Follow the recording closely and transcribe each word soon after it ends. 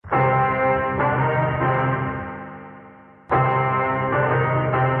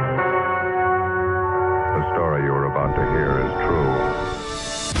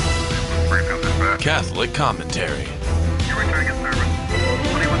Catholic commentary. You're returning a service.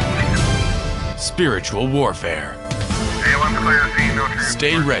 21 Spiritual warfare. A1 clear, scene, no transport.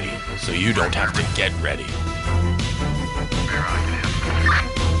 Stay ready so you don't have to get ready.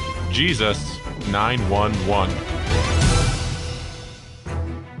 Jesus 911.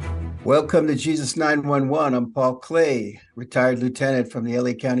 Welcome to Jesus 911. I'm Paul Clay, retired lieutenant from the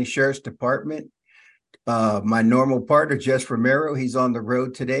LA County Sheriff's Department. My normal partner, Jess Romero, he's on the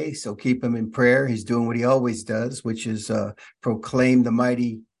road today, so keep him in prayer. He's doing what he always does, which is proclaim the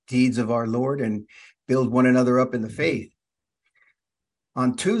mighty deeds of our Lord and build one another up in the faith.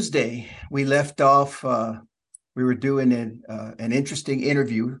 On Tuesday, we left off, we were doing an interesting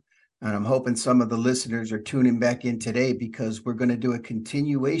interview, and I'm hoping some of the listeners are tuning back in today because we're going to do a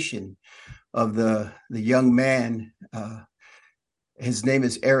continuation of the young man. His name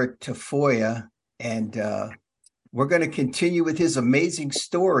is Eric Tafoya, and we're going to continue with his amazing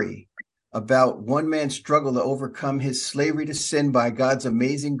story about one man's struggle to overcome his slavery to sin by God's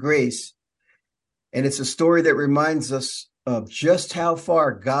amazing grace. And it's a story that reminds us of just how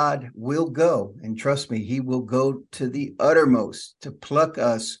far God will go. And trust me, he will go to the uttermost to pluck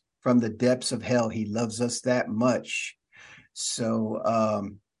us from the depths of hell. He loves us that much. So,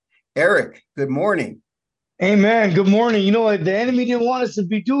 Eric, good morning. Amen. Good morning. You know what? The enemy didn't want us to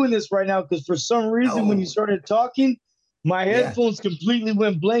be doing this right now because for some reason, when you started talking, my headphones completely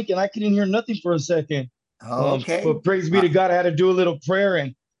went blank and I couldn't hear nothing for a second. Okay. But praise be to God, I had to do a little prayer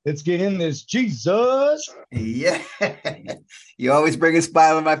and let's get in this. Jesus. Yeah. You always bring a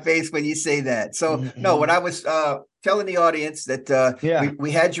smile on my face when you say that. So, no, when I was telling the audience that we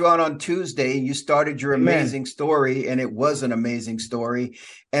had you on Tuesday, you started your amazing story, and it was an amazing story.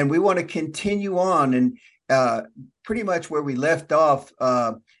 And we want to continue on. And pretty much where we left off,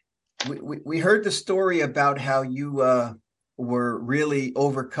 we heard the story about how you were really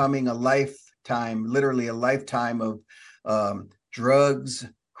overcoming literally a lifetime of drug,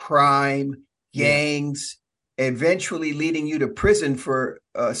 crime, gangs, eventually leading you to prison for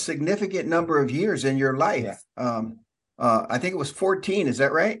a significant number of years in your life. I think it was 14. Is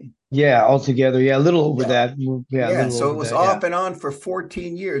that right? Yeah, altogether. Yeah, a little over that. So it was off and on for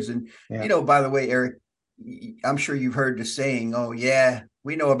 14 years. And, you know, by the way, Eric, I'm sure you've heard the saying, oh, yeah,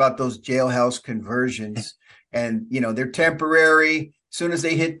 we know about those jailhouse conversions. And, you know, they're temporary. As soon as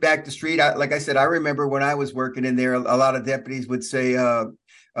they hit back the street, like I said, I remember when I was working in there, a lot of deputies would say,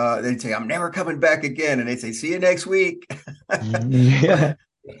 they'd say, I'm never coming back again. And they'd say, see you next week.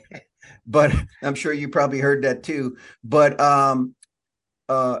 But I'm sure you probably heard that too. But I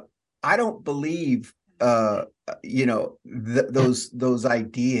don't believe, those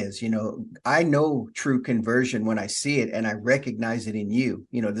ideas. You know, I know true conversion when I see it and I recognize it in you.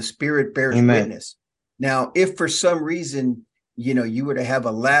 You know, the Spirit bears witness. Now, if for some reason, you know, you were to have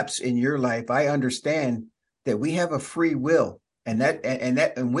a lapse in your life, I understand that we have a free will. And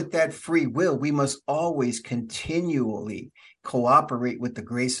with that free will, we must always continually cooperate with the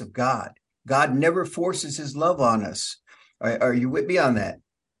grace of God. God never forces his love on us. Are you with me on that?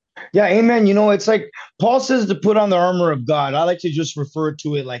 Yeah, amen. You know, it's like Paul says to put on the armor of God. I like to just refer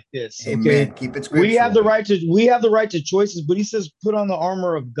to it like this. Amen. Okay, keep it scriptural. We have the right to choices, but he says put on the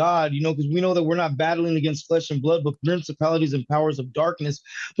armor of God, you know, because we know that we're not battling against flesh and blood, but principalities and powers of darkness.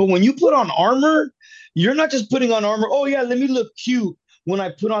 But when you put on armor, you're not just putting on armor. Oh, yeah, let me look cute when I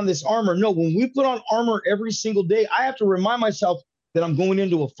put on this armor. No, when we put on armor every single day, I have to remind myself that I'm going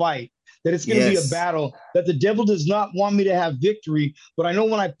into a fight, that it's going to be a battle, that the devil does not want me to have victory. But I know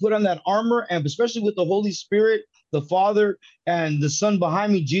when I put on that armor, and especially with the Holy Spirit, the Father, and the Son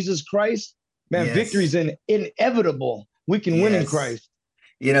behind me, Jesus Christ, man, victory is inevitable. We can win in Christ.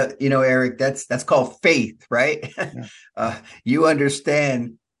 You know, Eric, that's called faith, right? You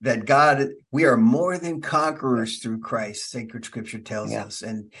understand that God, we are more than conquerors through Christ, sacred scripture tells us.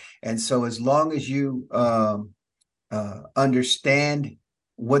 And so as long as you understand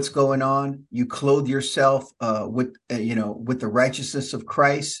what's going on, you clothe yourself with the righteousness of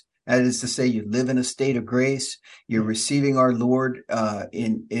Christ. That is to say, you live in a state of grace. You're receiving our Lord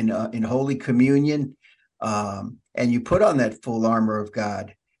in Holy Communion, and you put on that full armor of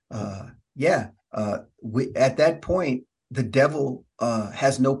God. At that point, the devil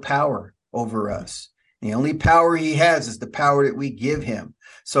has no power over us. The only power he has is the power that we give him.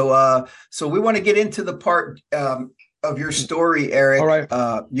 So we want to get into the part of your story, Eric. All right.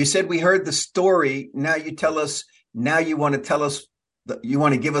 You said we heard the story. Now you tell us. Now you want to tell us. You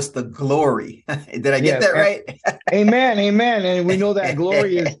want to give us the glory. Did I get that right? Amen. And we know that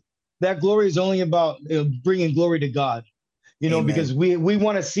glory is only about bringing glory to God. You know, because we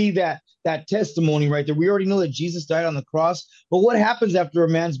want to see that testimony right there. We already know that Jesus died on the cross, but what happens after a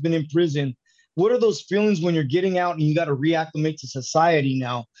man's been in prison? what are those feelings when you're getting out and you got to reacclimate to society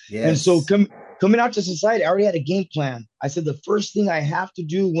now? And so Yes. coming out to society, I already had a game plan. I said the first thing I have to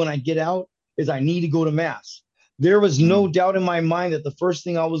do when I get out is I need to go to mass. There was no Mm. doubt in my mind that the first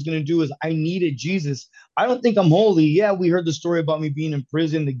thing I was going to do is I needed Jesus. I don't think I'm holy. Yeah, we heard the story about me being in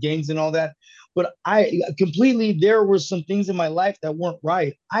prison, the gangs and all that. But I completely, there were some things in my life that weren't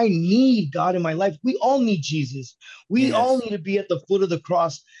right. I need God in my life. We all need Jesus. We all Yes. need to be at the foot of the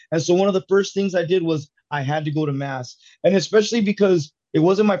cross. And so one of the first things I did was I had to go to mass. And especially because it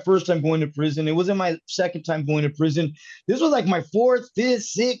wasn't my first time going to prison. It wasn't my second time going to prison. This was like my fourth, fifth,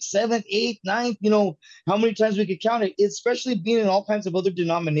 sixth, seventh, eighth, ninth, how many times we could count it, especially being in all kinds of other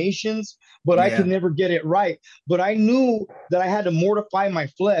denominations, but I could Yeah. never get it right. But I knew that I had to mortify my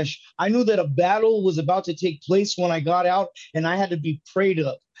flesh. I knew that a battle was about to take place when I got out, and I had to be prayed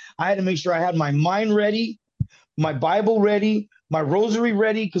up. I had to make sure I had my mind ready, my Bible ready, my rosary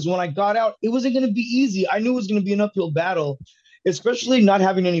ready, because when I got out, it wasn't going to be easy. I knew it was going to be an uphill battle, especially not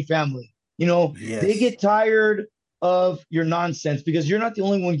having any family. They Yes. get tired of your nonsense because you're not the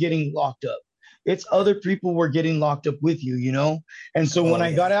only one getting locked up. It's other people were getting locked up with you. And so when Oh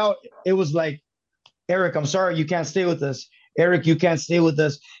I got yeah. out, it was like, Eric, I'm sorry, you can't stay with us. Eric, you can't stay with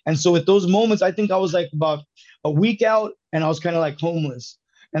us. And so at those moments, I think I was like about a week out and I was kind of like homeless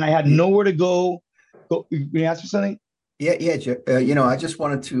and I had Y- nowhere to go. You ask me something? Yeah, yeah. I just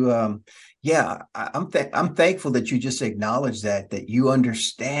wanted to, yeah, I'm thankful that you just acknowledge that you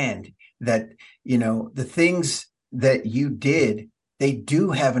understand that, the things that you did, they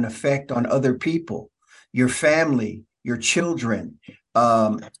do have an effect on other people, your family, your children,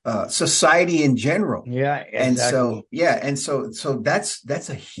 society in general. Yeah, And exactly. so, yeah, and so that's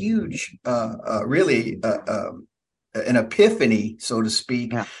a huge, really, an epiphany, so to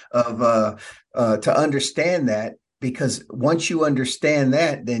speak, Yeah. of to understand that, because once you understand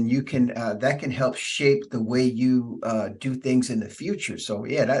that, then you can that can help shape the way you do things in the future. So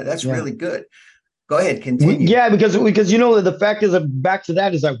yeah, that's Yeah. really good. Go ahead, continue. Yeah, because the fact is that back to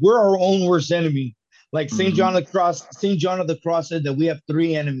that is like we're our own worst enemy. Like Hmm. Saint John of the Cross said that we have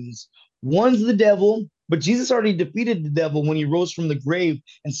three enemies. One's the devil, but Jesus already defeated the devil when he rose from the grave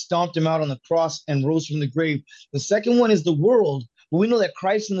and stomped him out on the cross and rose from the grave. The second one is the world. But we know that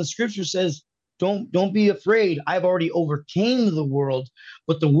Christ in the scripture says, don't be afraid. I've already overcame the world.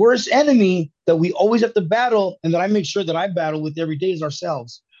 But the worst enemy that we always have to battle, and that I make sure that I battle with every day, is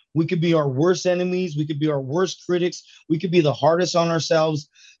ourselves. We could be our worst enemies. We could be our worst critics. We could be the hardest on ourselves.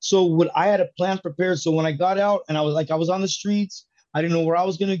 So what I had a plan prepared. So when I got out and I was on the streets, I didn't know where I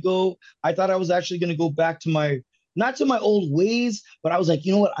was going to go. I thought I was actually going to go back to not to my old ways, but I was like,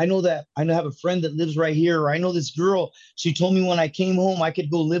 you know what? I know I have a friend that lives right here, or I know this girl. She told me when I came home, I could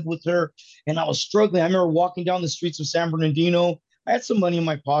go live with her. And I was struggling. I remember walking down the streets of San Bernardino. I had some money in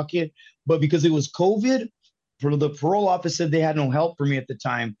my pocket, but because it was COVID, the parole office said they had no help for me at the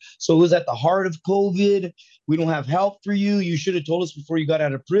time. So it was at the heart of COVID. We don't have help for you. You should have told us before you got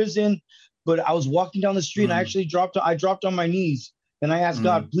out of prison. But I was walking down the street and Mm, I dropped on my knees and I asked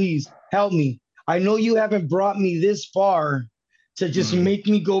God, mm, please help me. I know you haven't brought me this far to just mm, make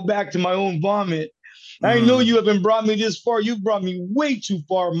me go back to my own vomit. I know you mm. haven't brought me this far. You've brought me way too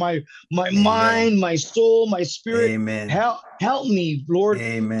far. My Amen. mind, my soul, my spirit. Amen. Help me, Lord. Call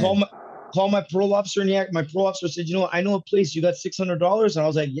Amen. my call my parole officer, and my parole officer said, I know a place. You got $600, and I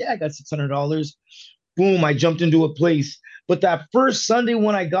was like, yeah, I got $600. Boom, I jumped into a place. But that first Sunday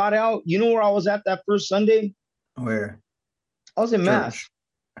when I got out, you know where I was at that first Sunday? Where? I was in mass. Church.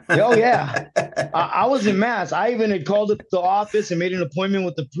 Oh yeah, I was in mass. I even had called up the office and made an appointment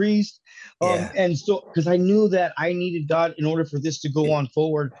with the priest. Yeah. And so because I knew that I needed God in order for this to go on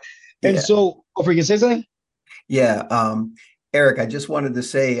forward. And Yeah. so, oh, for you say something? Yeah. Eric, I just wanted to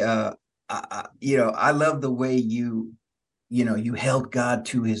say, I love the way you held God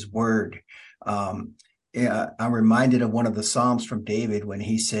to his word. Yeah, I'm reminded of one of the Psalms from David when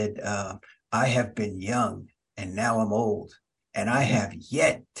he said, I have been young and now I'm old, and I Yeah. have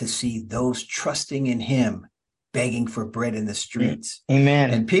yet to see those trusting in him begging for bread in the streets.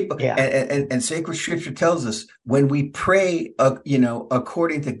 Amen. And people Yeah. and sacred scripture tells us when we pray,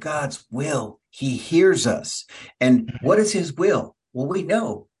 according to God's will, he hears us. And what is his will? Well, we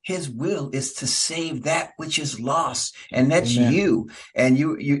know his will is to save that which is lost, and that's Amen. you. And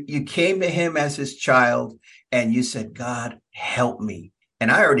you came to him as his child, and you said, God, help me. And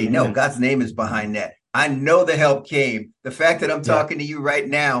I already know Amen. God's name is behind that. I know the help came. The fact that I'm Yeah. talking to you right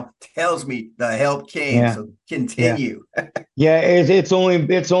now tells me the help came. Yeah. So Yeah. continue. Yeah, it's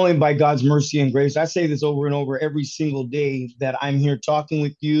only by God's mercy and grace. I say this over and over every single day that I'm here talking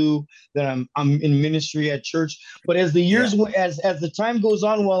with you, that I'm in ministry at church. But as the Yeah. years as the time goes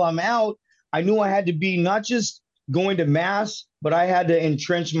on while I'm out, I knew I had to be not just going to mass, but I had to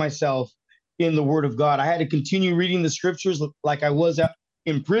entrench myself in the Word of God. I had to continue reading the scriptures like I was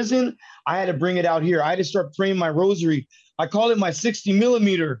in prison. I had to bring it out here. I had to start praying my rosary. I call it my 60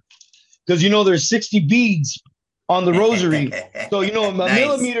 millimeter because there's 60 beads on the rosary. So a Nice.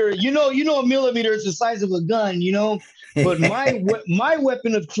 millimeter, a millimeter is the size of a gun, But my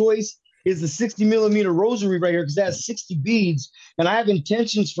weapon of choice is the 60 millimeter rosary right here because it has 60 beads, and I have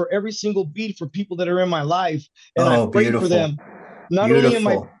intentions for every single bead for people that are in my life, and I pray beautiful. for them. Not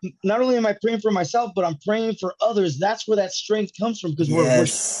beautiful. only am I praying for myself, but I'm praying for others. That's where that strength comes from because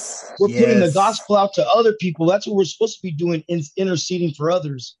Yes. we're putting the gospel out to other people. That's what we're supposed to be doing, interceding for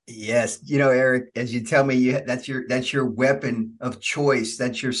others. Yes, Eric, as you tell me, that's your weapon of choice.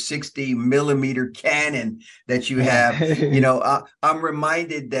 That's your 60 millimeter cannon that you have. I'm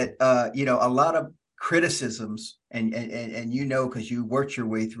reminded that a lot of criticisms, and because you worked your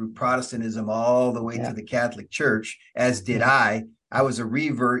way through Protestantism all the way to the Catholic Church, as did I. I was a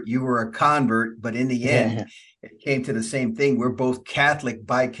revert, you were a convert, but in the end, it came to the same thing. We're both Catholic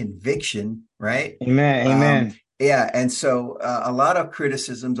by conviction, right? Amen. Yeah, and so a lot of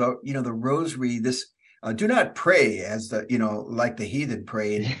criticisms are, the rosary, this do not pray as like the heathen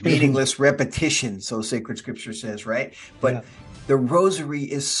pray, meaningless repetition, so sacred scripture says, right? But the rosary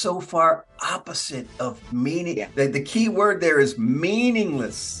is so far opposite of meaning. Yeah. The key word there is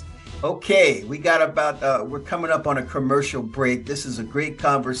meaningless. Okay, we got we're coming up on a commercial break. This is a great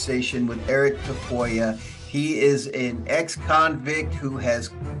conversation with Eric Tafoya. He is an ex-convict who has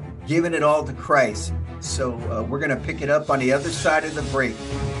given it all to Christ. So we're going to pick it up on the other side of the break.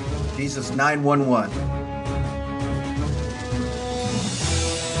 Jesus 911.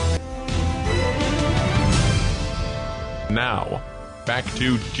 Now, back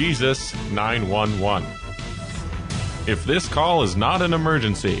to Jesus 911. If this call is not an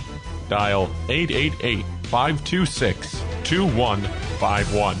emergency, dial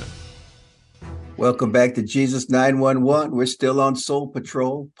 888-526-2151. Welcome back to Jesus 911. We're still on Soul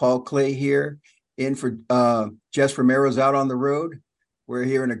Patrol. Paul Clay here, in for Jess Romero's out on the road. We're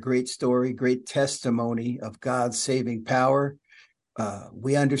hearing a great story, great testimony of God's saving power.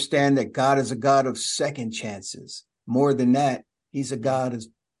 We understand that God is a God of second chances. More than that, he's a God of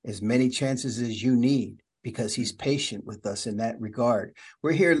as many chances as you need because he's patient with us in that regard.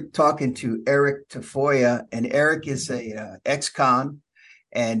 We're here talking to Eric Tafoya, and Eric is a ex-con,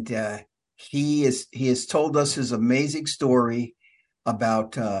 and he has told us his amazing story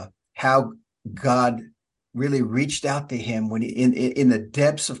about how God really reached out to him when in the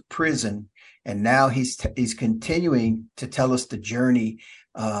depths of prison, and now he's continuing to tell us the journey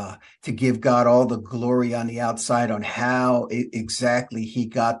to give God all the glory on the outside on how exactly he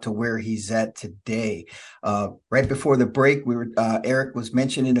got to where he's at today. Right before the break, Eric was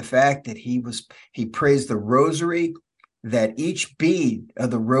mentioning the fact that he prays the rosary, that each bead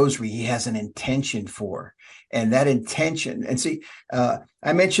of the rosary he has an intention for, and that intention. And see,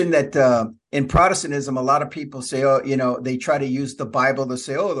 I mentioned that in Protestantism, a lot of people say, they try to use the Bible to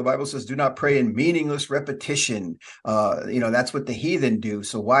say, the Bible says do not pray in meaningless repetition. That's what the heathen do.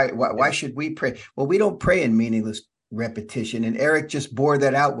 So why should we pray? Well, we don't pray in meaningless repetition. And Eric just bore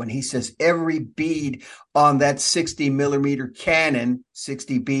that out when he says every bead on that 60 millimeter cannon,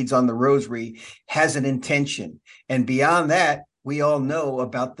 60 beads on the rosary, has an intention. And beyond that, we all know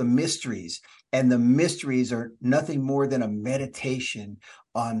about the mysteries. And the mysteries are nothing more than a meditation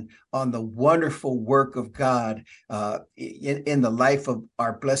on the wonderful work of God in the life of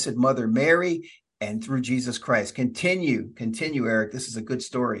our Blessed Mother Mary and through Jesus Christ. Continue, Eric. This is a good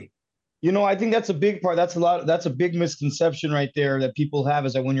story. I think that's a big part. That's a big misconception right there that people have,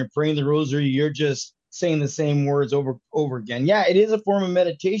 is that when you're praying the rosary, you're just saying the same words over again. Yeah, it is a form of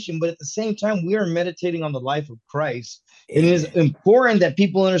meditation, but at the same time, we are meditating on the life of Christ. Amen. It is important that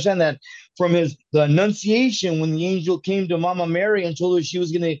people understand that from the Annunciation, when the angel came to Mama Mary and told her she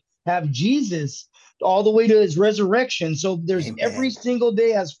was going to have Jesus, all the way to his resurrection. So there's Amen. Every single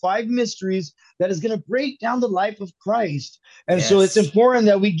day has 5 mysteries that is going to break down the life of Christ. And yes. So it's important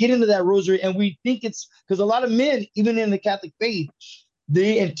that we get into that rosary, and we think it's because a lot of men, even in the Catholic faith,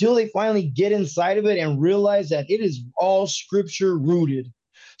 until they finally get inside of it and realize that it is all scripture rooted.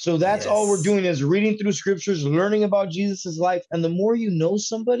 So that's yes. all we're doing is reading through scriptures, learning about Jesus's life. And the more you know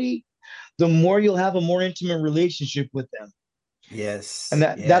somebody, the more you'll have a more intimate relationship with them. Yes. And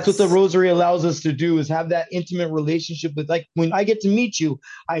that's what the rosary allows us to do, is have that intimate relationship with, like, when I get to meet you,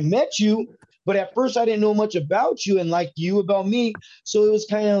 I met you, but at first I didn't know much about you and like you about me. So it was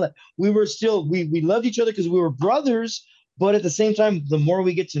kind of like we loved each other because we were brothers, But at the same time, the more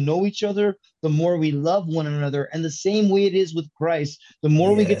we get to know each other, the more we love one another. And the same way it is with Christ, the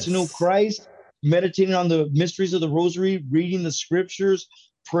more we get to know Yes. Christ, meditating on the mysteries of the rosary, reading the scriptures,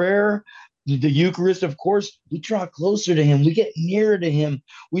 prayer, the Eucharist, of course, we draw closer to him. We get nearer to him.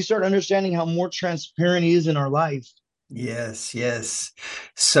 We start understanding how more transparent he is in our life. Yes. Yes.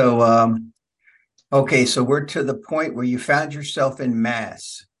 So, okay. So we're to the point where you found yourself in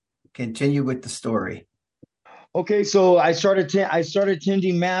Mass. Continue with the story. Okay, so I started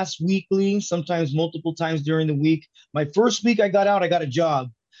attending mass weekly, sometimes multiple times during the week. My first week I got out, I got a job.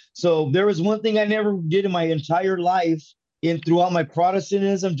 So there was one thing I never did in my entire life, in throughout my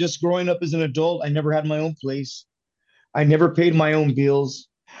Protestantism, just growing up as an adult, I never had my own place. I never paid my own bills.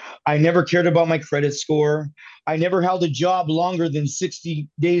 I never cared about my credit score. I never held a job longer than 60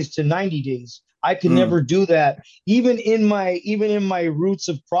 days to 90 days. I could Mm, never do that. Even in my roots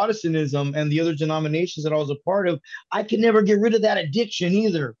of Protestantism and the other denominations that I was a part of, I could never get rid of that addiction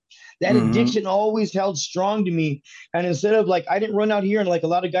either. That hmm. addiction always held strong to me. And instead of like, I didn't run out here and like a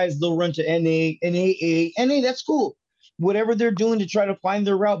lot of guys, they'll run to NA, NAA, NA, that's cool. Whatever they're doing to try to find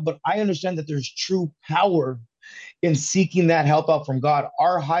their route. But I understand that there's true power in seeking that help out from God.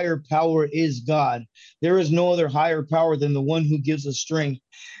 Our higher power is God. There is no other higher power than the one who gives us strength.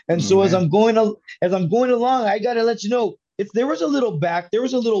 And so Amen. as I'm going along, I got to let you know, if there was a little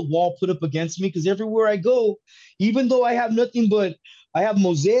wall put up against me because everywhere I go, even though I have nothing but I have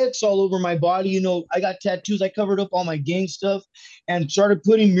mosaics all over my body. I got tattoos. I covered up all my gang stuff and started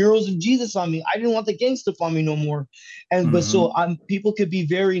putting murals of Jesus on me. I didn't want the gang stuff on me no more. But Hmm. so people could be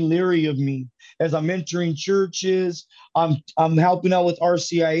very leery of me as I'm entering churches. I'm helping out with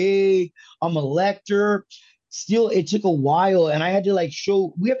RCIA. I'm a lector. Still, it took a while, and I had to like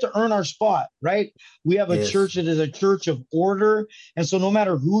show we have to earn our spot, right? We have a Yes. church that is a church of order, and so no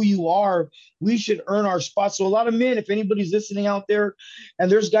matter who you are, we should earn our spot. So a lot of men, if anybody's listening out there,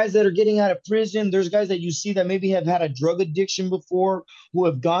 and there's guys that are getting out of prison, there's guys that you see that maybe have had a drug addiction before, who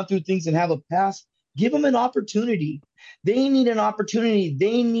have gone through things and have a past. Give them an opportunity. They need an opportunity.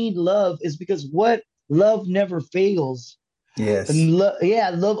 They need love. Is because what love never fails. Yes. And yeah,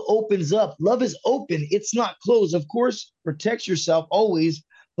 love opens up. Love is open. It's not closed. Of course, protect yourself always,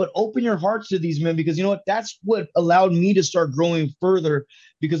 but open your hearts to these men because you know what? That's what allowed me to start growing further.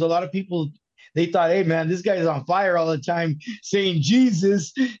 Because a lot of people they thought, hey man, this guy is on fire all the time saying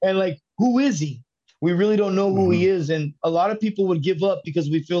Jesus, and like, who is he? We really don't know who he Hmm. is, and a lot of people would give up because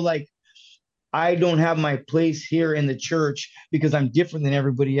we feel like I don't have my place here in the church because I'm different than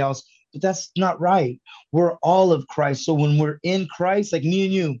everybody else. But that's not right. We're all of Christ. So when we're in Christ, like me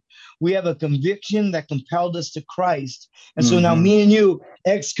and you, we have a conviction that compelled us to Christ. And so now Hmm. me and you,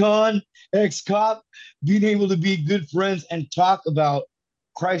 ex-con, ex-cop, being able to be good friends and talk about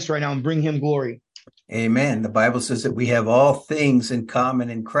Christ right now and bring him glory. Amen. The Bible says that we have all things in common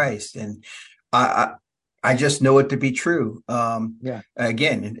in Christ, and I I just know it to be true. Yeah.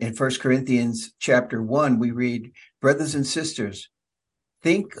 Again, in 1 Corinthians chapter 1, we read, "Brothers and sisters,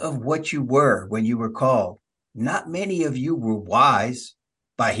 think of what you were when you were called. Not many of you were wise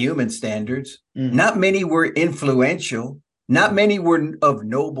by human standards. Mm, Not many were influential. Not many were of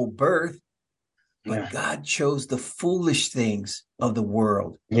noble birth, but yeah. God chose the foolish things of the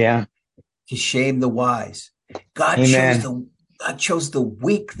world Yeah. to shame the wise. God chose Amen. the God chose the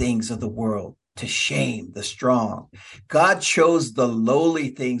weak things of the world to shame the strong. God chose the lowly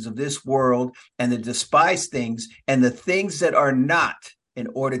things of this world and the despised things and the things that are not in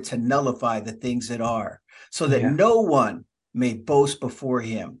order to nullify the things that are, so that Yeah. no one may boast before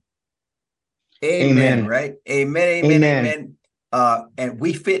him. Amen, Amen. right? Amen, amen, Amen. amen. And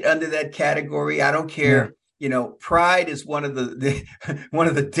we fit under that category. I don't Yeah. care. Pride is one of one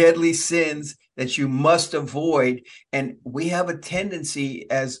of the deadly sins that you must avoid. And we have a tendency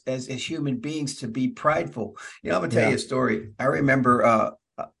as human beings to be prideful. I'm gonna tell you Yeah. a story. I remember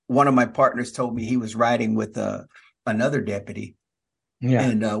one of my partners told me he was riding with another deputy, Yeah.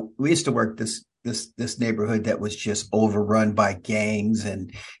 and we used to work this neighborhood that was just overrun by gangs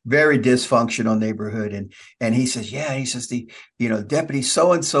and very dysfunctional neighborhood. And he says, yeah, he says the deputy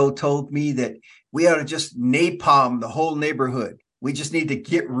so and so told me that we ought to just napalm the whole neighborhood. We just need to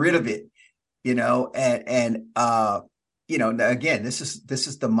get rid of it, again, this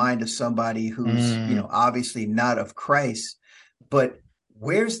is the mind of somebody who's Mm, obviously not of Christ. But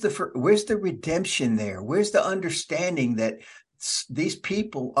where's the redemption there? Where's the understanding that these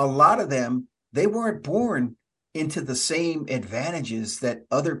people, a lot of them, they weren't born into the same advantages that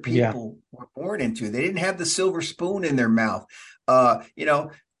other yeah. people were born into. They didn't have the silver spoon in their mouth.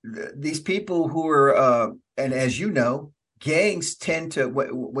 These people who are, and as gangs tend to,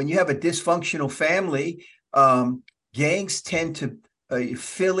 when you have a dysfunctional family, gangs tend to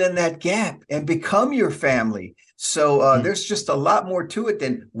fill in that gap and become your family. So there's just a lot more to it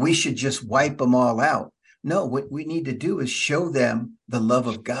than we should just wipe them all out. No, what we need to do is show them the love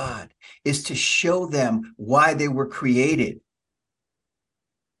of God, is to show them why they were created.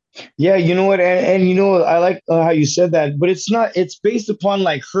 Yeah, you know what? And you know, I like how you said that, but it's not, it's based upon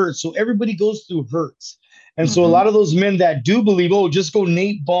like hurt. So everybody goes through hurts. And so a Mm-hmm. lot of those men that do believe, oh, just go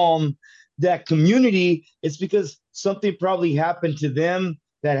Nate bomb that community, it's because something probably happened to them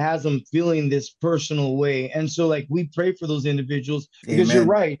that has them feeling this personal way. And so, like, we pray for those individuals because you're Amen.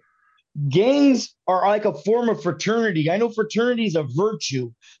 right. Gangs are like a form of fraternity. I know fraternity is a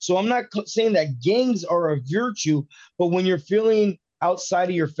virtue. So I'm not saying that gangs are a virtue, but when you're feeling outside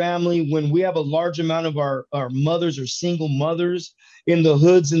of your family, when we have a large amount of our mothers or single mothers in the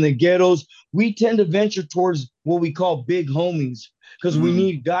hoods and the ghettos, we tend to venture towards what we call big homies because we Mm-hmm.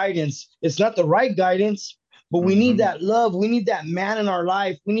 need guidance. It's not the right guidance, but we need Mm-hmm. that love. We need that man in our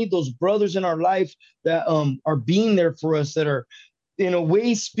life. We need those brothers in our life that are being there for us, that are in a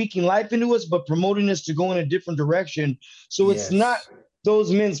way speaking life into us, but promoting us to go in a different direction. So it's not Yes.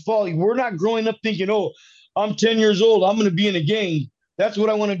 those men's fault. We're not growing up thinking, oh, I'm 10 years old, I'm going to be in a gang. That's what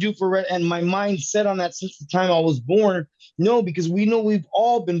I want to do for, and my mind set on that since the time I was born. No, because we know we've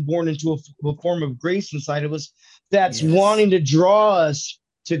all been born into a form of grace inside of us that's Yes. wanting to draw us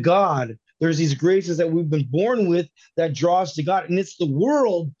to God. There's these graces that we've been born with that draw us to God. And it's the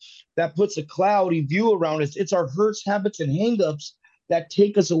world that puts a cloudy view around us. It's our hurts, habits, and hangups that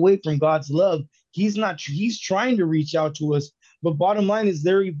take us away from God's love. He's trying to reach out to us. But bottom line is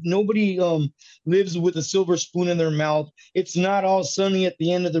nobody lives with a silver spoon in their mouth. It's not all sunny at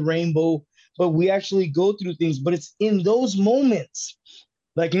the end of the rainbow, but we actually go through things. But it's in those moments,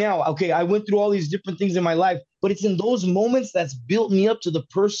 like now, okay, I went through all these different things in my life, but it's in those moments that's built me up to the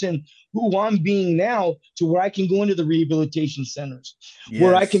person who I'm being now, to where I can go into the rehabilitation centers,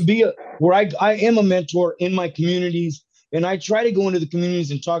 where I can Yes. be where I am a mentor in my communities. And I try to go into the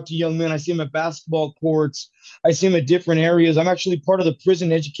communities and talk to young men. I see them at basketball courts. I see them at different areas. I'm actually part of the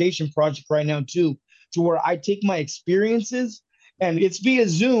prison education project right now too, to where I take my experiences, and it's via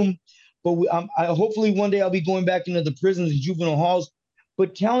Zoom. But hopefully one day I'll be going back into the prisons and juvenile halls,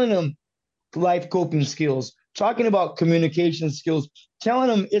 but telling them life coping skills, talking about communication skills, telling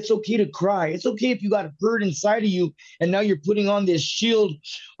them it's okay to cry. It's okay if you got hurt inside of you and now you're putting on this shield.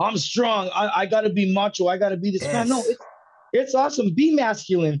 I'm strong. I got to be macho. I got to be this man. No, Yes. it's awesome. Be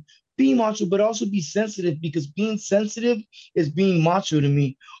masculine, be macho, but also be sensitive, because being sensitive is being macho to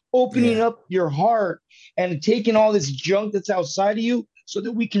me. Opening Yeah. up your heart and taking all this junk that's outside of you so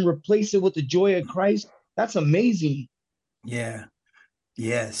that we can replace it with the joy of Christ. That's amazing. Yeah.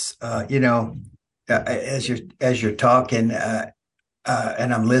 Yes. As you're talking, and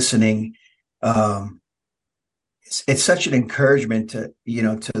I'm listening, um, it's such an encouragement to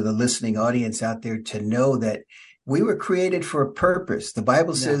the listening audience out there to know that we were created for a purpose. The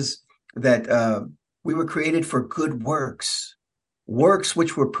Bible Yeah. says that we were created for good works, works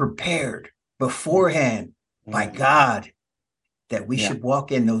which were prepared beforehand by God, that we Yeah. should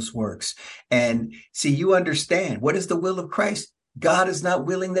walk in those works. And see, you understand what is the will of Christ. God is not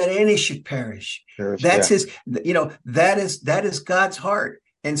willing that any should perish. That's Yeah. that is God's heart.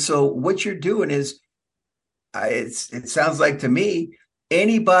 And so what you're doing is, it sounds like to me,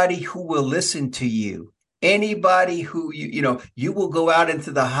 anybody who will listen to you, anybody who you will go out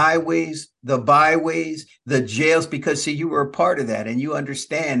into the highways, the byways, the jails, because see, you were a part of that, and you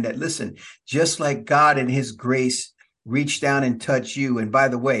understand that. Listen, just like God in His grace reach down and touch you. And by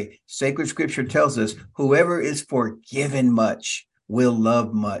the way, sacred scripture tells us whoever is forgiven much will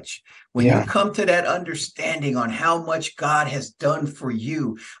love much. When you Yeah. come to that understanding on how much God has done for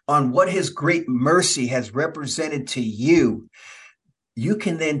you, on what His great mercy has represented to you, you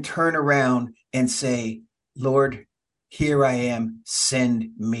can then turn around and say, Lord, here I am,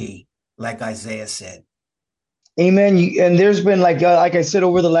 send me, like Isaiah said. Amen. And there's been like I said,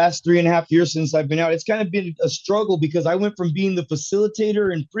 over the last 3.5 years since I've been out, it's kind of been a struggle, because I went from being the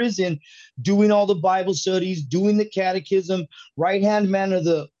facilitator in prison, doing all the Bible studies, doing the catechism, right hand man of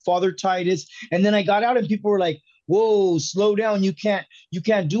the Father Titus, and then I got out and people were like, "Whoa, slow down! You can't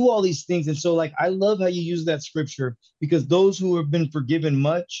do all these things." And so, like, I love how you use that scripture, because those who have been forgiven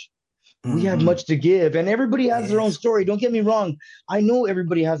much, we have Mm-hmm. much to give, and everybody has their own Yes. story. Don't get me wrong. I know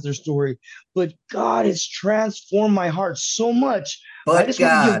everybody has their story, but God has transformed my heart so much. I But just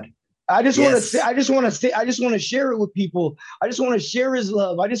want to give, God. I just want to Yes. say, I just want to say, I just want to share it with people. I just want to share his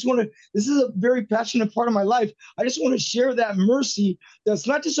love. I just want to, this is a very passionate part of my life. I just want to share that mercy that's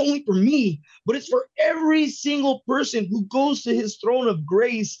not just only for me, but it's for every single person who goes to his throne of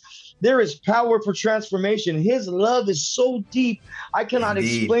grace. There is power for transformation. His love is so deep. I cannot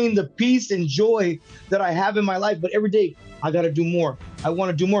Indeed. explain the peace and joy that I have in my life, but every day I got to do more. I want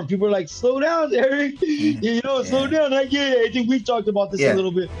to do more. People are like, slow down, Eric. Slow down. I get it. I think we've talked about this a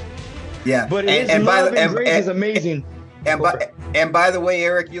little bit. Yeah. But his love and grace is amazing. And by the way,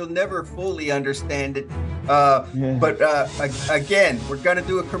 Eric, you'll never fully understand it. But again, we're going to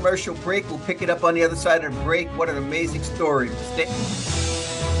do a commercial break. We'll pick it up on the other side of the break. What an amazing story.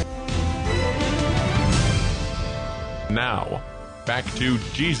 Now, back to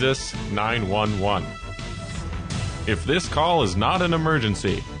Jesus 911. If this call is not an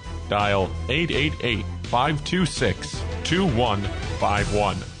emergency, dial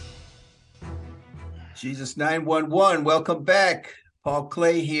 888-526-2151. Jesus 911, welcome back. Paul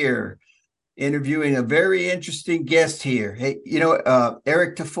Clay here, interviewing a very interesting guest here. Hey,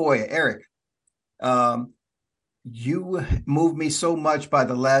 Eric Tafoya. Eric, you moved me so much by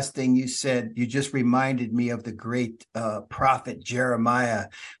the last thing you said. You just reminded me of the great prophet Jeremiah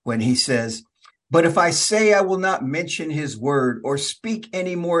when he says, "But if I say I will not mention his word or speak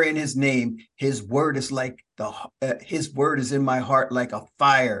any more in his name, his word is his word is in my heart like a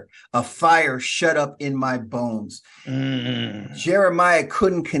fire shut up in my bones." Jeremiah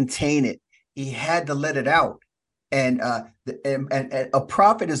couldn't contain it. He had to let it out. And a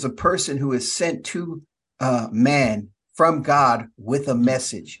prophet is a person who is sent to man from God with a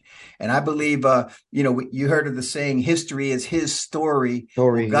message. And I believe, you heard of the saying, history is his story.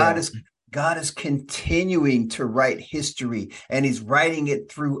 God is continuing to write history, and he's writing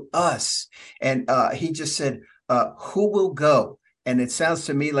it through us. And he just said, who will go? And it sounds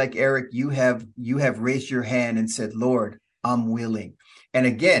to me like, Eric, you have raised your hand and said, Lord, I'm willing. And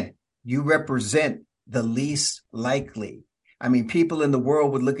again, you represent the least likely. I mean, people in the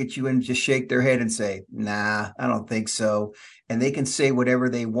world would look at you and just shake their head and say, nah, I don't think so. And they can say whatever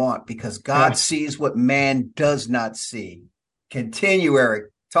they want because God sees what man does not see. Continue,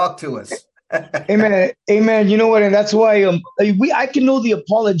 Eric. Talk to us. Amen. You know what? And that's why I can know the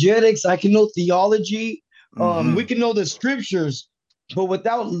apologetics. I can know theology. We can know the scriptures. But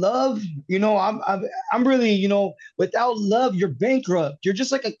without love, I'm really, without love, you're bankrupt. You're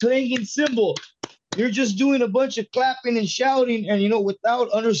just like a clanging cymbal. You're just doing a bunch of clapping and shouting. And,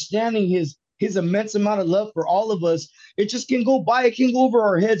 without understanding his immense amount of love for all of us, it just can go by. It can go over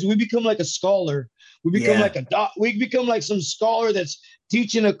our heads. We become like a scholar. We become like we become like some scholar that's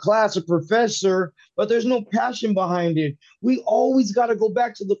teaching a class, a professor, but there's no passion behind it. We always got to go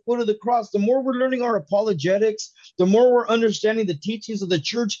back to the foot of the cross. The more we're learning our apologetics, the more we're understanding the teachings of the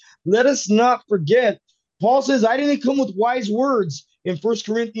church. Let us not forget, Paul says, I didn't come with wise words in 1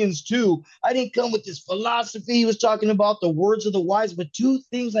 Corinthians 2. I didn't come with this philosophy. He was talking about the words of the wise, but two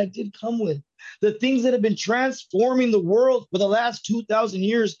things I did come with. The things that have been transforming the world for the last 2,000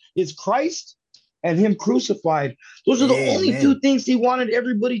 years is Christ and him crucified. Those are the only two things he wanted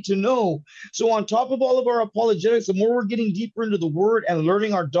everybody to know. So on top of all of our apologetics, the more we're getting deeper into the word and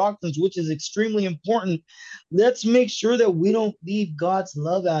learning our doctrines, which is extremely important, let's make sure that we don't leave God's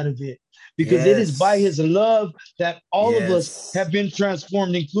love out of it. Because it is by his love that all of us have been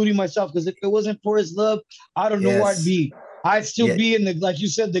transformed, including myself. Because if it wasn't for his love, I don't know where I'd be. I'd still be in the, like you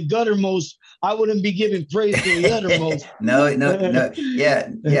said, the guttermost. I wouldn't be giving praise to the uttermost. No.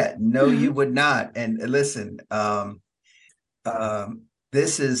 No, you would not. And listen,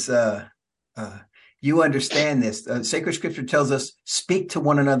 this is, you understand this. Sacred Scripture tells us, speak to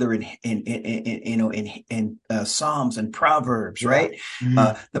one another in Psalms and Proverbs, right?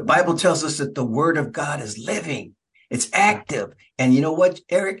 The Bible tells us that the Word of God is living, it's active, and you know what,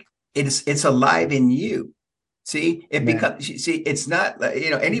 Eric? It's alive in you. See, it's not,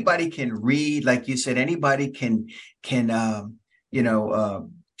 anybody can read, like you said, anybody can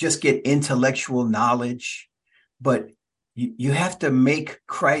just get intellectual knowledge, but you have to make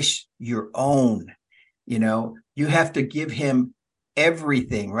Christ your own. You have to give him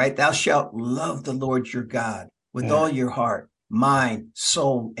everything, right? Thou shalt love the Lord your God with all your heart, mind,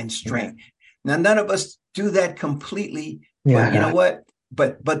 soul, and strength. Now, none of us do that completely, but you know what?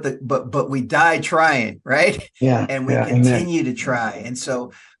 But we die trying, right? And we continue to try. And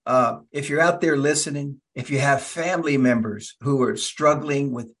so if you're out there listening, if you have family members who are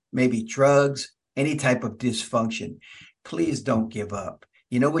struggling with maybe drugs, any type of dysfunction, please don't give up.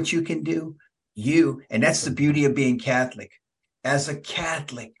 You know what you can do? And that's the beauty of being Catholic. As a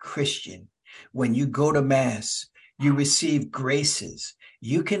Catholic Christian, when you go to Mass, you receive graces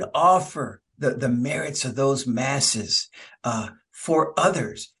you can offer the merits of those masses for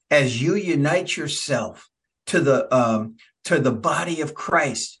others as you unite yourself to the body of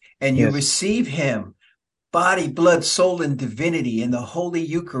Christ, and you receive him, body, blood, soul, and divinity in the Holy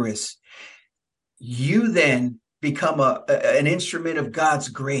Eucharist. You then become an instrument of God's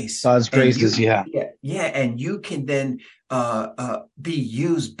grace. God's graces, yeah, and you can then be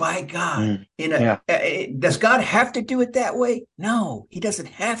used by God does God have to do it that way? No, he doesn't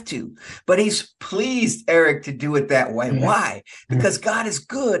have to, but he's pleased, Eric, to do it that way. Why? Because God is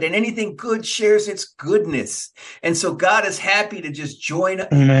good, and anything good shares its goodness. And so God is happy to just join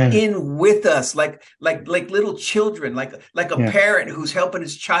in with us, like little children, like a parent who's helping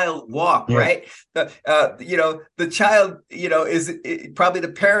his child walk, right? The child, probably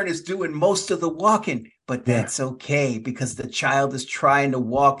the parent is doing most of the walking. But that's okay, because the child is trying to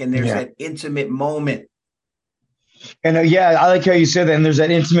walk, and there's that intimate moment. And I like how you said that. And there's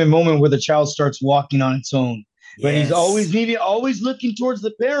that intimate moment where the child starts walking on its own. But he's always looking towards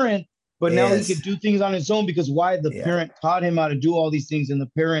the parent. But now he can do things on his own, because the parent taught him how to do all these things, and the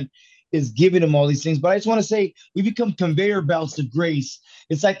parent is giving him all these things. But I just want to say, we become conveyor belts of grace.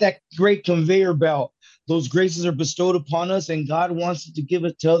 It's like that great conveyor belt. Those graces are bestowed upon us, and God wants to give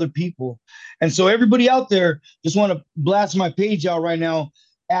it to other people. And so everybody out there, just want to blast my page out right now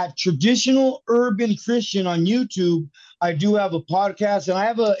at Traditional Urban Christian on YouTube. I do have a podcast, and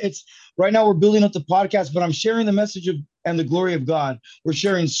right now we're building up the podcast, but I'm sharing the message and the glory of God. We're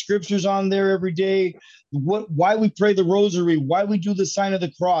sharing scriptures on there every day, why we pray the rosary, why we do the sign of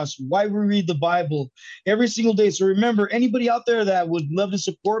the cross, why we read the Bible every single day. So remember, anybody out there that would love to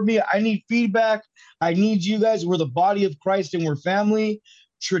support me, I need feedback. I need you guys. We're the body of Christ, and we're family.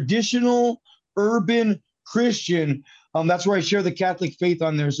 Traditional Urban Christian. That's where I share the Catholic faith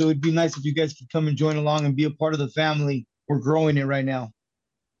on there. So it'd be nice if you guys could come and join along and be a part of the family. We're growing it right now.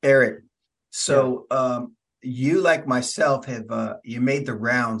 Eric, so you, like myself, have you made the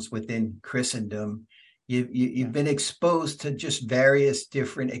rounds within Christendom. You've been exposed to just various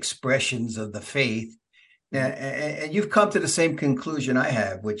different expressions of the faith. And you've come to the same conclusion I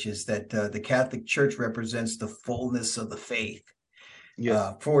have, which is that the Catholic Church represents the fullness of the faith,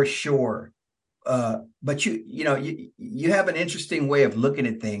 for sure. But you have an interesting way of looking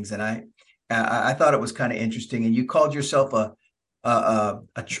at things, and I thought it was kind of interesting. And you called yourself a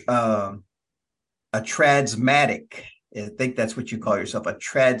transmatic. I think that's what you call yourself, a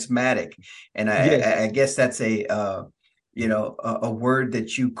transmatic. And I guess that's a word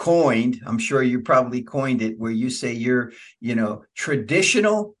that you coined. I'm sure you probably coined it, where you say you're,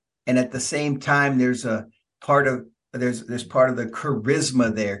 traditional, and at the same time there's part of the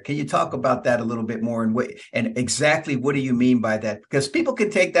charisma there. Can you talk about that a little bit more, and exactly what do you mean by that? Because people can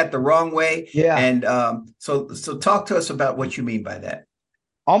take that the wrong way. Yeah. And so talk to us about what you mean by that.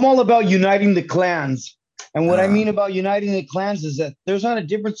 I'm all about uniting the clans. And what I mean about uniting the clans is that there's not a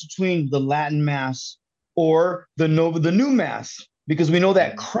difference between the Latin Mass or the new Mass, because we know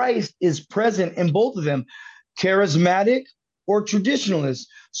that Christ is present in both of them, charismatic or traditionalist.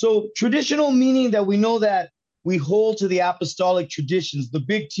 So traditional, meaning that we know that we hold to the apostolic traditions, the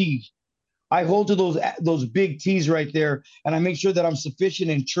big T. I hold to those big T's right there, and I make sure that I'm sufficient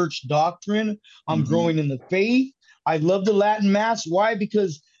in church doctrine. I'm growing in the faith. I love the Latin Mass. Why?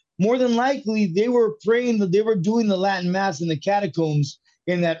 Because more than likely they were doing the Latin Mass in the catacombs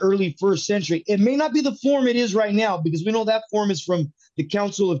in that early first century. It may not be the form it is right now, because we know that form is from the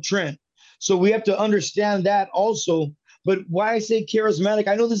Council of Trent. So we have to understand that also. But why I say charismatic,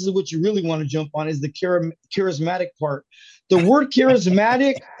 I know this is what you really want to jump on, is the charismatic part. The word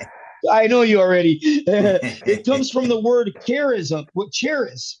charismatic, I know you already. It comes from the word charism,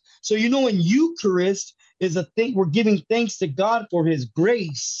 charis. So in Eucharist is a thing. We're giving thanks to God for his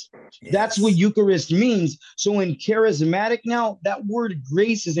grace. Yes. That's what Eucharist means. So in charismatic now, that word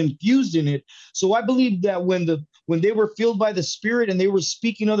grace is infused in it. So I believe that when they were filled by the Spirit and they were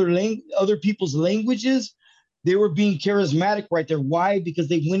speaking other people's languages, they were being charismatic right there. Why? Because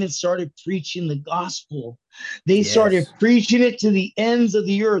they went and started preaching the gospel. They started preaching it to the ends of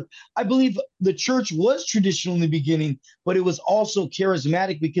the earth. I believe the church was traditional in the beginning, but it was also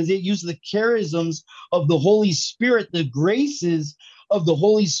charismatic because it used the charisms of the Holy Spirit, the graces of the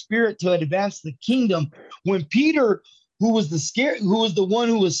Holy Spirit to advance the kingdom. When Peter, who was the one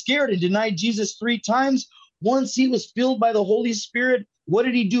who was scared and denied Jesus 3 times, once he was filled by the Holy Spirit, what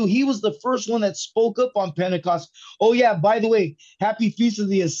did he do? He was the first one that spoke up on Pentecost. Oh, yeah, by the way, happy Feast of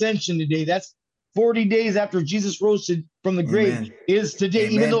the Ascension today. That's 40 days after Jesus rose from the grave is today,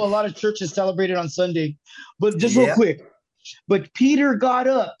 even though a lot of churches celebrate it on Sunday. But just real quick, but Peter got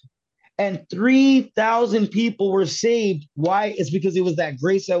up and 3,000 people were saved. Why? It's because it was that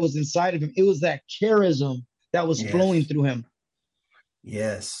grace that was inside of him. It was that charism that was flowing Yes. through him.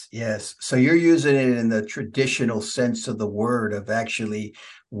 Yes, yes. So you're using it in the traditional sense of the word of actually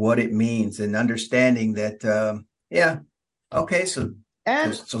what it means and understanding that. Yeah. Okay. So,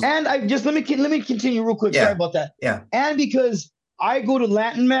 And so and I just let me continue real quick. Sorry yeah, about that. yeah. And because I go to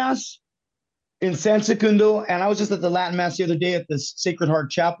Latin Mass in San Secundo, and I was just at the Latin Mass the other day at the Sacred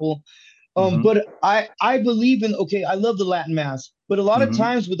Heart Chapel. Hmm. But I believe in, okay, I love the Latin Mass, but a lot of Hmm.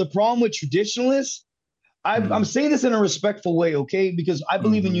 times with the problem with traditionalists, I'm Hmm. saying this in a respectful way, okay? Because I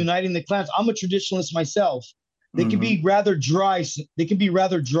believe in Hmm. uniting the clans. I'm a traditionalist myself. They can Hmm. be rather dry. They can be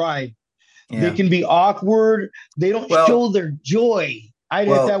rather dry. They Yeah. can be awkward. They don't show Well, their joy. If that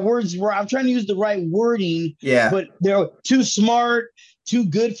well, word's where I'm trying to use the right wording, yeah. but they're too smart, too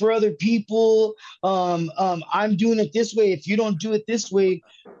good for other people. I'm doing it this way. If you don't do it this way,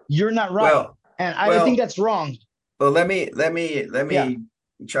 you're not right. Well, And I think well, that's wrong. well, let Yeah, me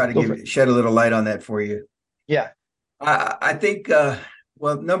try to go for it. shed a little light on that for you. Yeah, I think,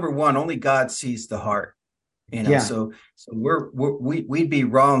 well, number one, only God sees the heart. yeah. So we'd be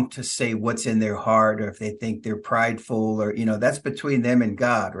wrong to say what's in their heart, or if they think they're prideful, or that's between them and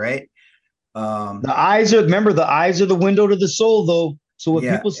God, right? Um, Remember, the eyes are the window to the soul, though. So what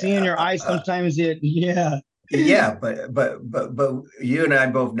yeah, people see in your eyes, sometimes yeah, yeah, but you and I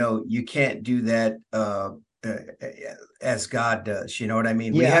both know you can't do that uh, as God does. You know what I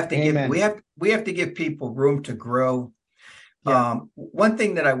mean? We yeah, have to give amen. we have to give people room to grow. Yeah, One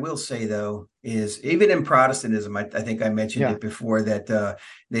thing that I will say, though, is even in Protestantism, I think I mentioned yeah, it before, that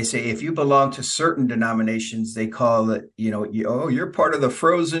they say if you belong to certain denominations, they call it, oh, you're part of the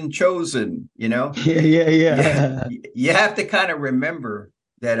frozen chosen, yeah, yeah, Yeah, yeah. you have to kind of remember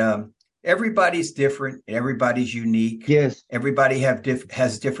that everybody's different, everybody's unique, Yes. everybody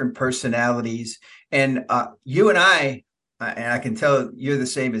has different personalities, and you and I can tell you're the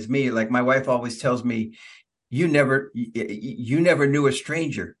same as me. Like my wife always tells me, you never knew a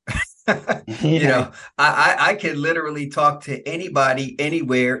stranger. you Yeah. know, I can literally talk to anybody,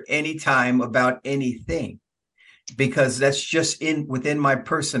 anywhere, anytime about anything because that's just within my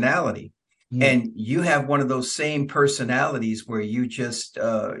personality. Yeah. And you have one of those same personalities where you just,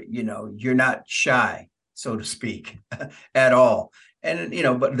 you're not shy, so to speak, at all. And,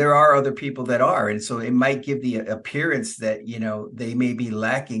 but there are other people that are. And so it might give the appearance that, they may be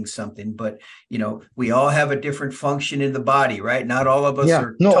lacking something, but, we all have a different function in the body, right? Not all of us Yeah.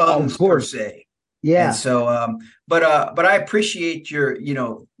 are No, of tongues per course. se. And Yeah. so, but I appreciate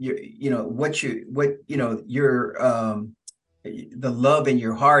the love in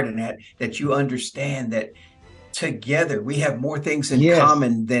your heart, and that you understand that together we have more things in Yes.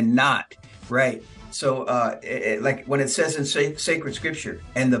 common than not, right? So, like when it says in sacred scripture,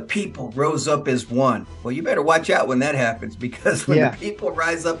 and the people rose up as one. Well, you better watch out when that happens, because when the Yeah. people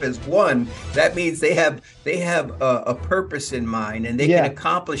rise up as one, that means they have a purpose in mind, and they can Yeah.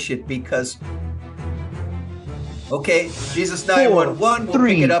 accomplish it because. Okay, Jesus 4, 911. We'll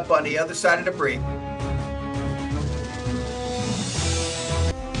pick it 3. up on the other side of the break.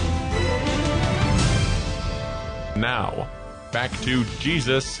 Now, back to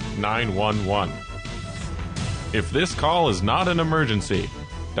Jesus 911. If this call is not an emergency,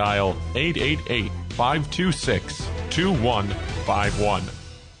 dial 888-526-2151.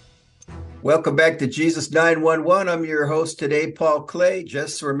 Welcome back to Jesus 911. I'm your host today, Paul Clay.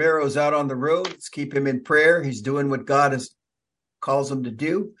 Jess Romero's out on the road. Let's keep him in prayer. He's doing what God calls him to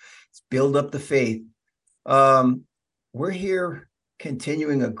do. Let's build up the faith. We're here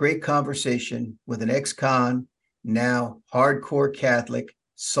continuing a great conversation with an ex-con, now hardcore Catholic,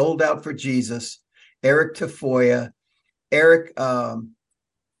 sold out for Jesus, Eric Tafoya. Eric,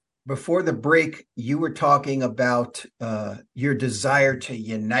 before the break, you were talking about your desire to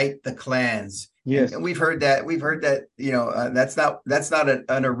unite the clans. Yes. And we've heard that. That's not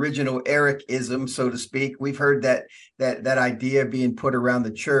an original Eric-ism, so to speak. We've heard that idea being put around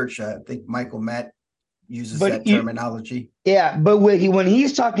the church. I think Michael Matt uses that terminology. Yeah, but when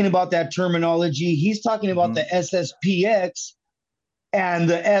he's talking about that terminology, he's talking about Mm-hmm. the SSPX and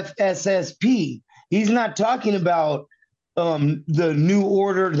the FSSP. He's not talking about the New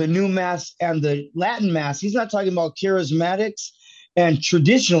Order, the New Mass, and the Latin Mass. He's not talking about charismatics and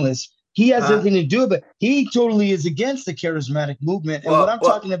traditionalists. He has nothing to do with it. He totally is against the charismatic movement. And what I'm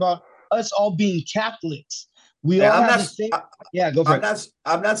talking about, us all being Catholics. We all have the same. Yeah, go for it.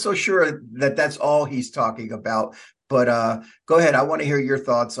 I'm not so sure that that's all he's talking about. But go ahead. I want to hear your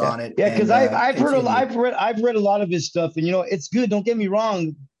thoughts on it. Yeah, because I've read a lot of his stuff, and it's good. Don't get me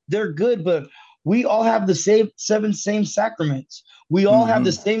wrong, they're good. But we all have the same sacraments. We all have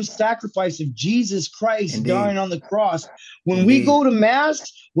the Mhm. same sacrifice of Jesus Christ Indeed. dying on the cross. When we Indeed. go to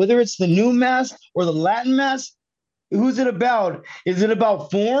Mass, whether it's the new Mass or the Latin Mass, who's it about? Is it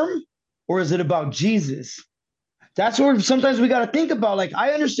about form or is it about Jesus? That's where sometimes we got to think about. Like,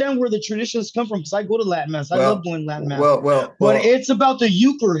 I understand where the traditions come from because I go to Latin Mass. I love Well, going to Latin Mass, but well, it's about the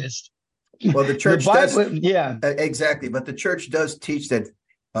Eucharist. well, the The church does Bible, yeah, exactly, but the church does teach that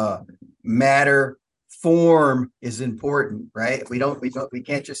uh, matter, form is important, right? We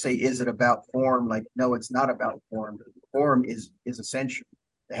can't just say, is it about form? Like, no, it's not about form. Form is essential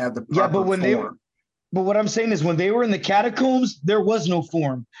to have the yeah. proper form. But what I'm saying is, when they were in the catacombs, there was no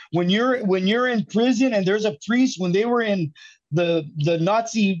form. When you're in prison and there's a priest, when they were in the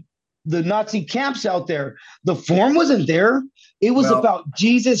Nazi camps out there, the form wasn't there. It was Well, about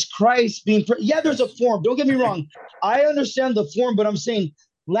Jesus Christ being. Yeah, there's a yes. form. Don't get me wrong. I understand the form, but I'm saying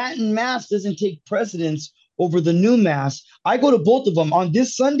Latin Mass doesn't take precedence over the new Mass. I go to both of them. On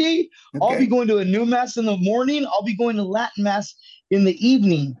this Sunday, I'll be Okay. going to a new Mass in the morning. I'll be going to Latin Mass in the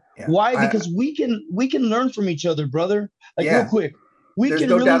evening. Yeah. Why? Because we can learn from each other, brother. Like, real Yeah, quick, we there's can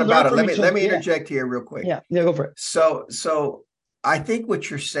no really doubt about learn it. from each other. Let me Yeah, interject here real quick. yeah, go for it. So I think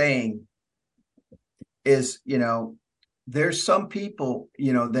what you're saying is, there's some people,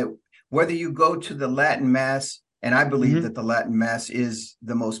 that whether you go to the Latin Mass, and I believe Hmm. that the Latin Mass is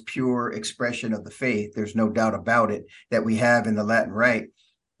the most pure expression of the faith. There's no doubt about it that we have in the Latin Rite.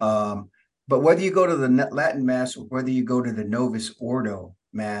 But whether you go to the Latin Mass or whether you go to the Novus Ordo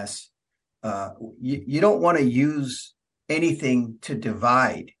Mass, you don't want to use anything to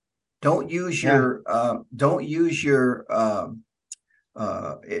divide. Don't use Yeah, your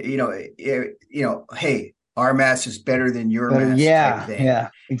hey, our mass is better than your better. mass type Yeah, thing. yeah, Uh,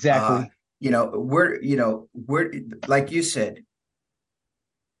 exactly. we're like you said,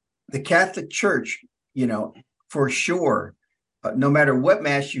 the Catholic Church, for sure, no matter what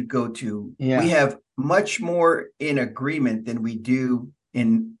mass you go to, we Yeah, have much more in agreement than we do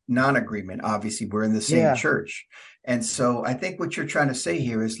in non-agreement. Obviously, we're in the same yeah, church. And so I think what you're trying to say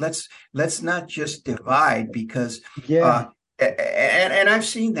here is let's not just divide because yeah, and I've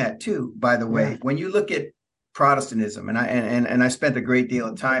seen that too, by the yeah, way. When you look at Protestantism, and I spent a great deal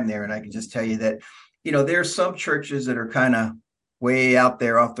of time there, and I can just tell you that, there are some churches that are kind of way out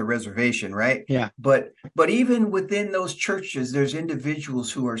there off the reservation, right? yeah, But even within those churches, there's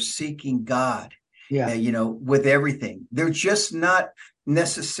individuals who are seeking God, yeah, with everything. They're just not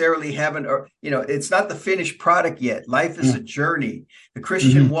necessarily having, or it's not the finished product yet. Life is yeah. a journey. The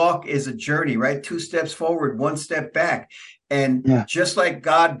Christian Hmm. walk is a journey, right? 2 steps forward, 1 step back. And Yeah, just like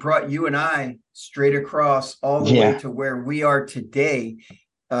God brought you and I straight across all the way yeah, to where we are today,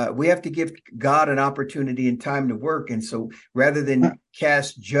 we have to give God an opportunity and time to work. And so rather than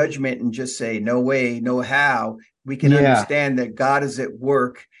cast judgment and just say, no way, no how, we can yeah. understand that God is at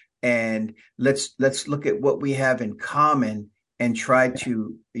work, and let's look at what we have in common and try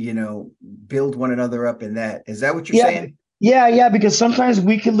to, build one another up in that. Is that what you're Yeah, saying? yeah, because sometimes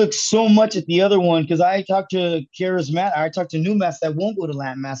we can look so much at the other one. Because I talk to charismatic, I talk to new mass that won't go to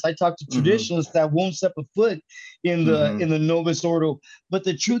Latin mass. I talk to Mm-hmm. traditionalists that won't step a foot in the Mm-hmm. in the Novus Ordo. But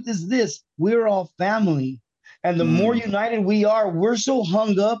the truth is this: we're all family, and the more Mm. united we are, we're so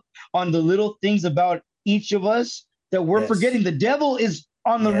hung up on the little things about each of us that we're Yes. forgetting the devil is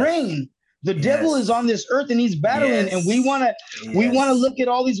on the Yes. reign. The devil is on Yes. this earth and he's battling, and we want Yes. to we want to Yes. look at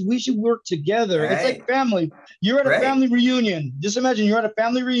all these. We should work together. It's like Right. family. You're at a Right. family reunion. Just imagine you're at a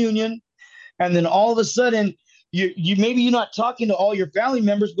family reunion, and then all of a sudden, you maybe you're not talking to all your family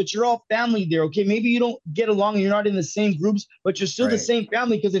members, but you're all family there. Okay, maybe you don't get along and you're not in the same groups, but you're still the Right. same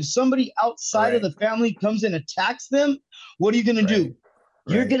family. Because if somebody outside of Right. the family comes and attacks them, what are you going to Right. do?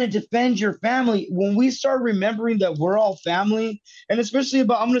 You're Right. going to defend your family. When we start remembering that we're all family, and especially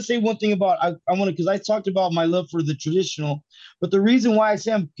about, I'm going to say one thing about, I want to, because I talked about my love for the traditional, but the reason why I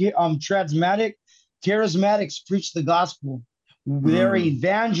say I'm charismatics preach the gospel. They're Mm.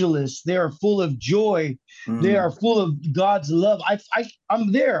 evangelists. They are full of joy. They are Mm. full of God's love.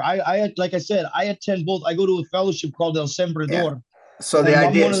 I'm there. Like I said, I attend both. I go to a fellowship called El Yeah. Sembrador, So the and I'm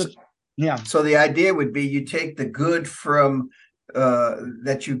one idea, of the, yeah, so the idea would be you take the good from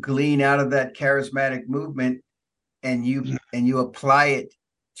that you glean out of that charismatic movement, and you apply it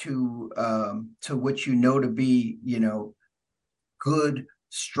to what you know to be, good,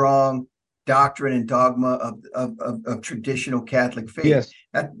 strong doctrine and dogma of traditional Catholic faith. yes,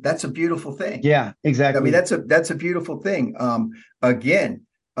 That's a beautiful thing. yeah, I mean, exactly. that's a beautiful thing. Again,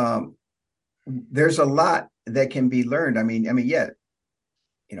 there's a lot that can be learned. I mean, yeah,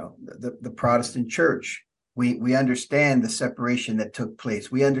 the Protestant church. We understand the separation that took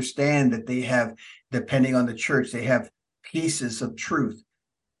place. We understand that they have, depending on the church, they have pieces of truth.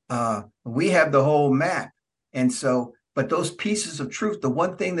 We have the whole map. And so, but those pieces of truth, the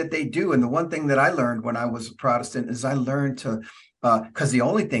one thing that they do, and the one thing that I learned when I was a Protestant is I learned to, because the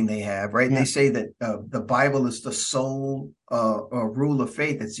only thing they have, right? Yeah. They say that the Bible is the sole rule of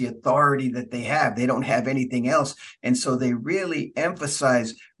faith. It's the authority that they have. They don't have anything else. And so they really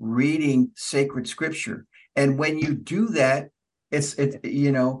emphasize reading sacred scripture. And when you do that,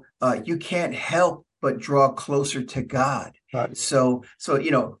 you can't help but draw closer to God. Right. So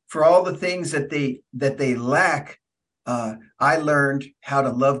for all the things that they lack, I learned how to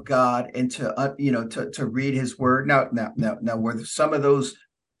love God and to read His Word. Now, were some of those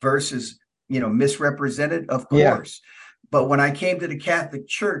verses misrepresented? Of course. Yeah. But when I came to the Catholic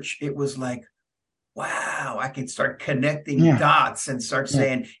Church, it was like, wow, I could start connecting dots and start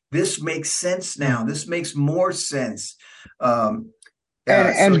saying, this makes sense now. This makes more sense. And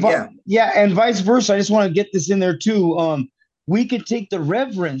vice versa. I just want to get this in there too. We could take the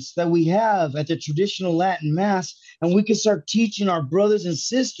reverence that we have at the traditional Latin Mass, and we could start teaching our brothers and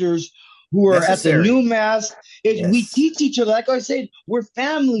sisters who are at the new Mass. We teach each other. Like I said, we're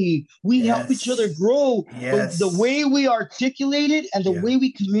family. We help each other grow. But the way we articulate it and the way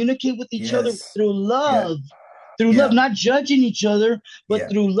we communicate with each other through love, love, not judging each other, but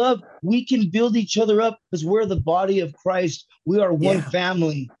through love, we can build each other up because we're the body of Christ. We are one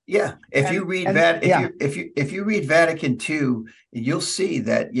family. Yeah. If you read Vatican II, you'll see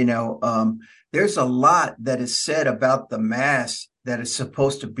that, there's a lot that is said about the Mass that is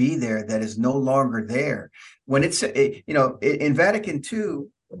supposed to be there that is no longer there. When it's, in Vatican II,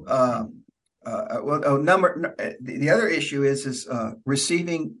 the other issue is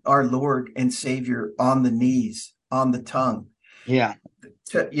receiving our Lord and Savior on the knees, on the tongue. Yeah.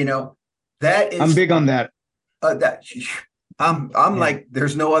 That is, I'm big on that. I'm like,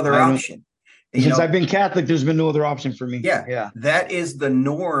 there's no other option. Since I've been Catholic, there's been no other option for me. Yeah. That is the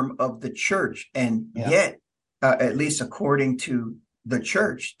norm of the church. And yet, at least according to the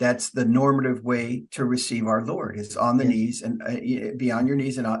church, that's the normative way to receive our Lord. It's on the knees and be on your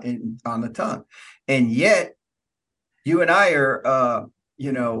knees and on the tongue. And yet, you and I are,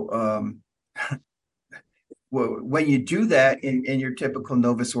 when you do that in your typical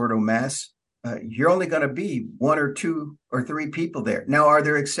Novus Ordo Mass, you're only going to be one or two or three people there. Now, are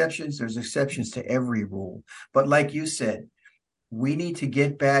there exceptions? There's exceptions to every rule. But like you said, we need to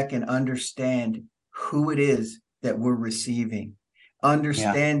get back and understand who it is that we're receiving,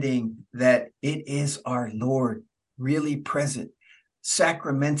 understanding that it is our Lord really present,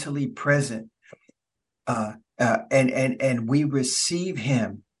 sacramentally present, and we receive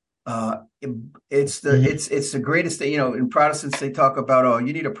Him. It's the greatest thing. In Protestants, they talk about,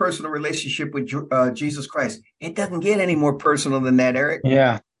 you need a personal relationship with Jesus Christ. It doesn't get any more personal than that, Eric.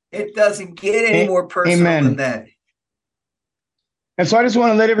 Yeah. It doesn't get any more personal than that. And so I just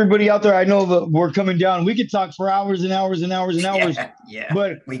want to let everybody out there, I know that we're coming down. We could talk for hours and hours and hours and hours. Yeah,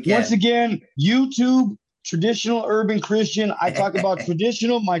 but once again, YouTube, Traditional Urban Christian. I talk about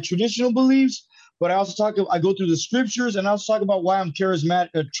my traditional beliefs. But I also I go through the scriptures, and I also talk about why I'm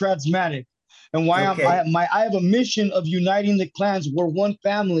charismatic, and why I have a mission of uniting the clans. We're one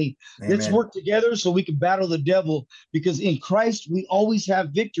family. Amen. Let's work together so we can battle the devil, because in Christ we always have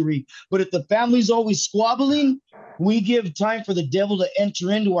victory. But if the family's always squabbling, we give time for the devil to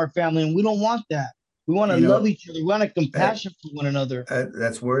enter into our family, and we don't want that. We want to love each other. We want a compassion for one another.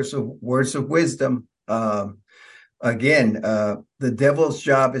 That's words of wisdom. Again, the devil's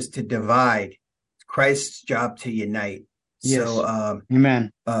job is to divide. Christ's job to unite. Yes. So,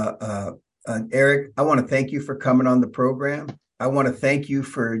 amen. Eric, I want to thank you for coming on the program. I want to thank you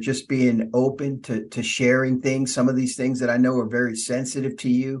for just being open to sharing things, some of these things that I know are very sensitive to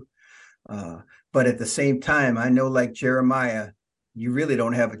you. But at the same time, I know, like Jeremiah, you really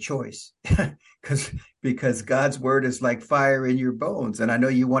don't have a choice because God's word is like fire in your bones. And I know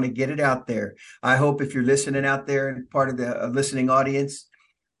you want to get it out there. I hope if you're listening out there and part of the listening audience,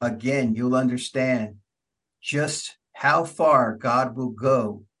 again, you'll understand just how far God will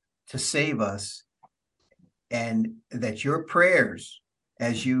go to save us, and that your prayers,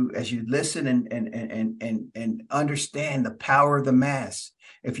 as you listen and understand the power of the Mass,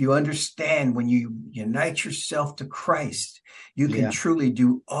 if you understand when you unite yourself to Christ, you can truly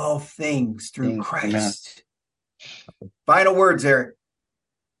do all things through Christ. Amen. Final words, Eric.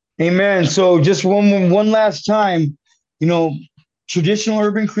 Amen. So just one last time, Traditional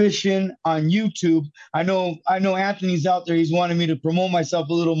Urban Christian on YouTube. I know Anthony's out there. He's wanting me to promote myself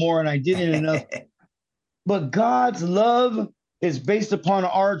a little more, and I didn't enough. But God's love is based upon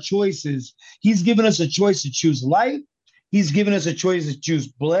our choices. He's given us a choice to choose life. He's given us a choice to choose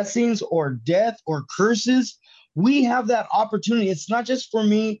blessings or death or curses. We have that opportunity. It's not just for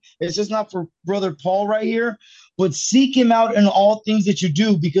me. It's just not for Brother Paul right here, but seek him out in all things that you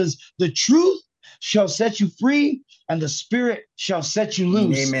do, because the truth shall set you free and the spirit shall set you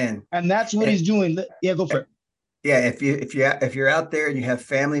loose. Amen. And that's what he's doing. Yeah, go for it. Yeah, if you're out there and you have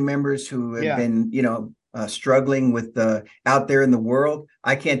family members who have been, struggling with out there in the world,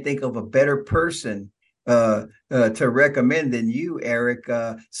 I can't think of a better person to recommend than you, Eric.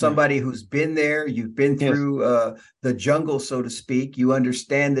 Somebody who's been there. You've been through the jungle, so to speak. You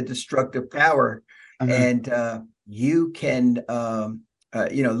understand the destructive power, and you can,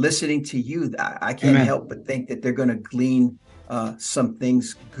 listening to you, I can't help but think that they're going to glean some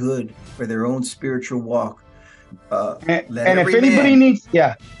things good for their own spiritual walk. And if anybody needs,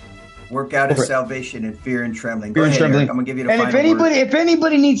 work out his salvation in fear and trembling. Go ahead, Eric. I'm gonna give you the final word. If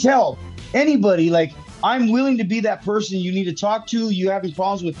anybody needs help, like, I'm willing to be that person you need to talk to. You having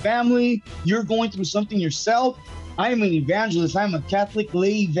problems with family, you're going through something yourself. I am an evangelist. I'm a Catholic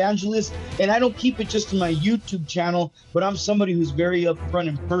lay evangelist, and I don't keep it just to my YouTube channel, but I'm somebody who's very upfront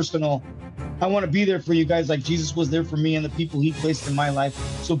and personal. I want to be there for you guys like Jesus was there for me and the people he placed in my life.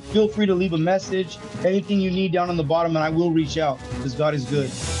 So feel free to leave a message, anything you need down on the bottom, and I will reach out, because God is good.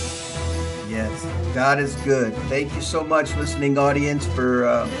 Yes, God is good. Thank you so much, listening audience,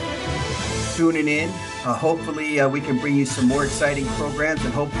 for tuning in. Hopefully we can bring you some more exciting programs,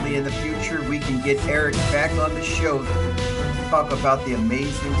 and hopefully in the future we can get Eric back on the show to talk about the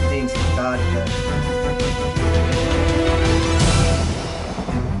amazing things that God